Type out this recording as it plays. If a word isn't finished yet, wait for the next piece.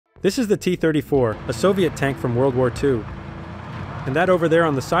This is the T-34, a Soviet tank from World War II. And that over there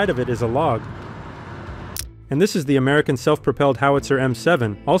on the side of it is a log. And this is the American self-propelled howitzer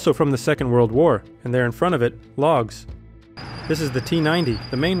M7, also from the Second World War, and there in front of it, logs. This is the T-90,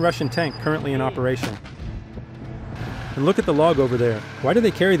 the main Russian tank currently in operation. And look at the log over there. Why do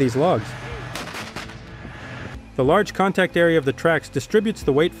they carry these logs? The large contact area of the tracks distributes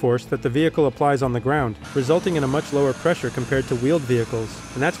the weight force that the vehicle applies on the ground, resulting in a much lower pressure compared to wheeled vehicles,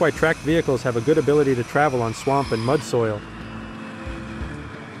 and that's why tracked vehicles have a good ability to travel on swamp and mud soil.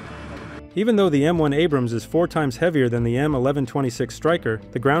 Even though the M1 Abrams is 4 times heavier than the M1126 Stryker,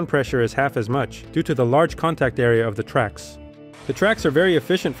 the ground pressure is half as much, due to the large contact area of the tracks. The tracks are very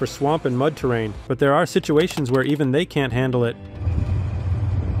efficient for swamp and mud terrain, but there are situations where even they can't handle it.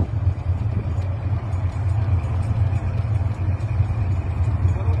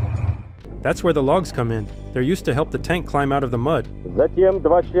 That's where the logs come in. They're used to help the tank climb out of the mud. The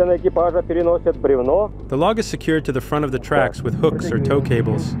log is secured to the front of the tracks with hooks or tow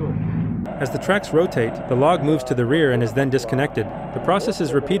cables. As the tracks rotate, the log moves to the rear and is then disconnected. The process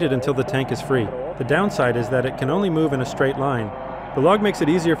is repeated until the tank is free. The downside is that it can only move in a straight line. The log makes it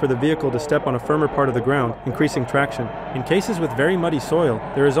easier for the vehicle to step on a firmer part of the ground, increasing traction. In cases with very muddy soil,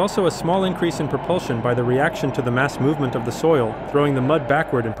 there is also a small increase in propulsion by the reaction to the mass movement of the soil, throwing the mud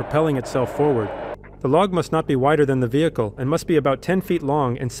backward and propelling itself forward. The log must not be wider than the vehicle and must be about 10 feet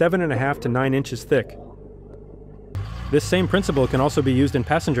long and 7.5 to 9 inches thick. This same principle can also be used in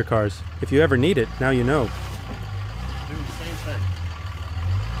passenger cars. If you ever need it, now you know.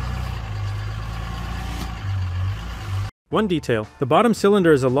 One detail, the bottom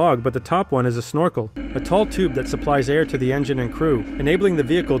cylinder is a log but the top one is a snorkel, a tall tube that supplies air to the engine and crew, enabling the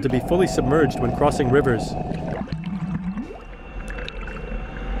vehicle to be fully submerged when crossing rivers.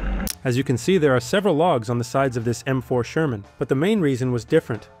 As you can see, there are several logs on the sides of this M4 Sherman, but the main reason was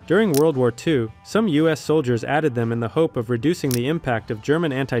different. During World War II, some US soldiers added them in the hope of reducing the impact of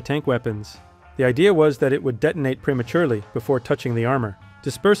German anti-tank weapons. The idea was that it would detonate prematurely before touching the armor,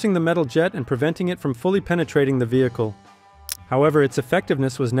 dispersing the metal jet and preventing it from fully penetrating the vehicle. However, its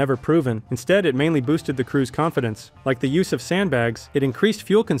effectiveness was never proven. Instead, it mainly boosted the crew's confidence. Like the use of sandbags, it increased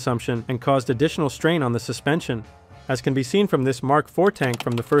fuel consumption and caused additional strain on the suspension. As can be seen from this Mark IV tank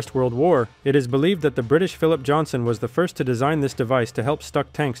from the First World War, it is believed that the British Philip Johnson was the first to design this device to help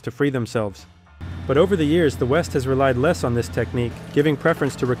stuck tanks to free themselves. But over the years, the West has relied less on this technique, giving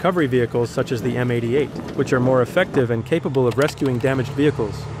preference to recovery vehicles such as the M88, which are more effective and capable of rescuing damaged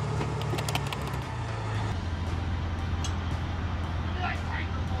vehicles.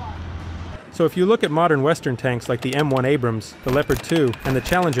 So if you look at modern Western tanks like the M1 Abrams, the Leopard 2, and the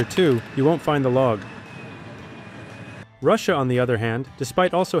Challenger 2, you won't find the log. Russia, on the other hand,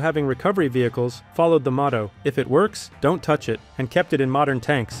 despite also having recovery vehicles, followed the motto, "If it works, don't touch it," and kept it in modern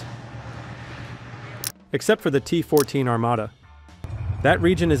tanks. Except for the T-14 Armata. That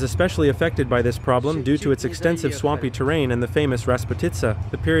region is especially affected by this problem due to its extensive swampy terrain and the famous Rasputitsa,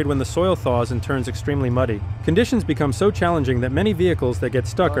 the period when the soil thaws and turns extremely muddy. Conditions become so challenging that many vehicles that get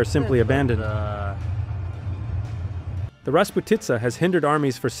stuck are simply abandoned. The Rasputitsa has hindered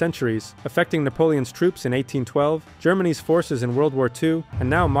armies for centuries, affecting Napoleon's troops in 1812, Germany's forces in World War II, and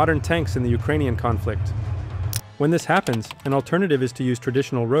now modern tanks in the Ukrainian conflict. When this happens, an alternative is to use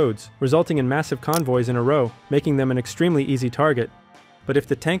traditional roads, resulting in massive convoys in a row, making them an extremely easy target. But if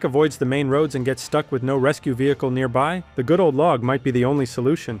the tank avoids the main roads and gets stuck with no rescue vehicle nearby, the good old log might be the only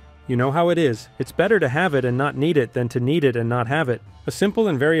solution. You know how it is. It's better to have it and not need it than to need it and not have it. A simple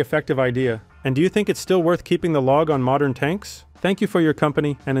and very effective idea. And do you think it's still worth keeping the log on modern tanks? Thank you for your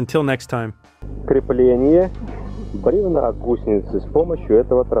company, and until next time. Крепление бревна гусеницы с помощью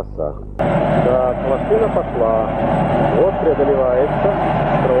этого троса. Да, машина пошла. Вот преодолевается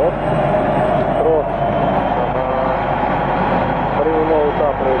трос. Бревно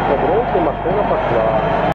утапливается в грунт, и машина пошла.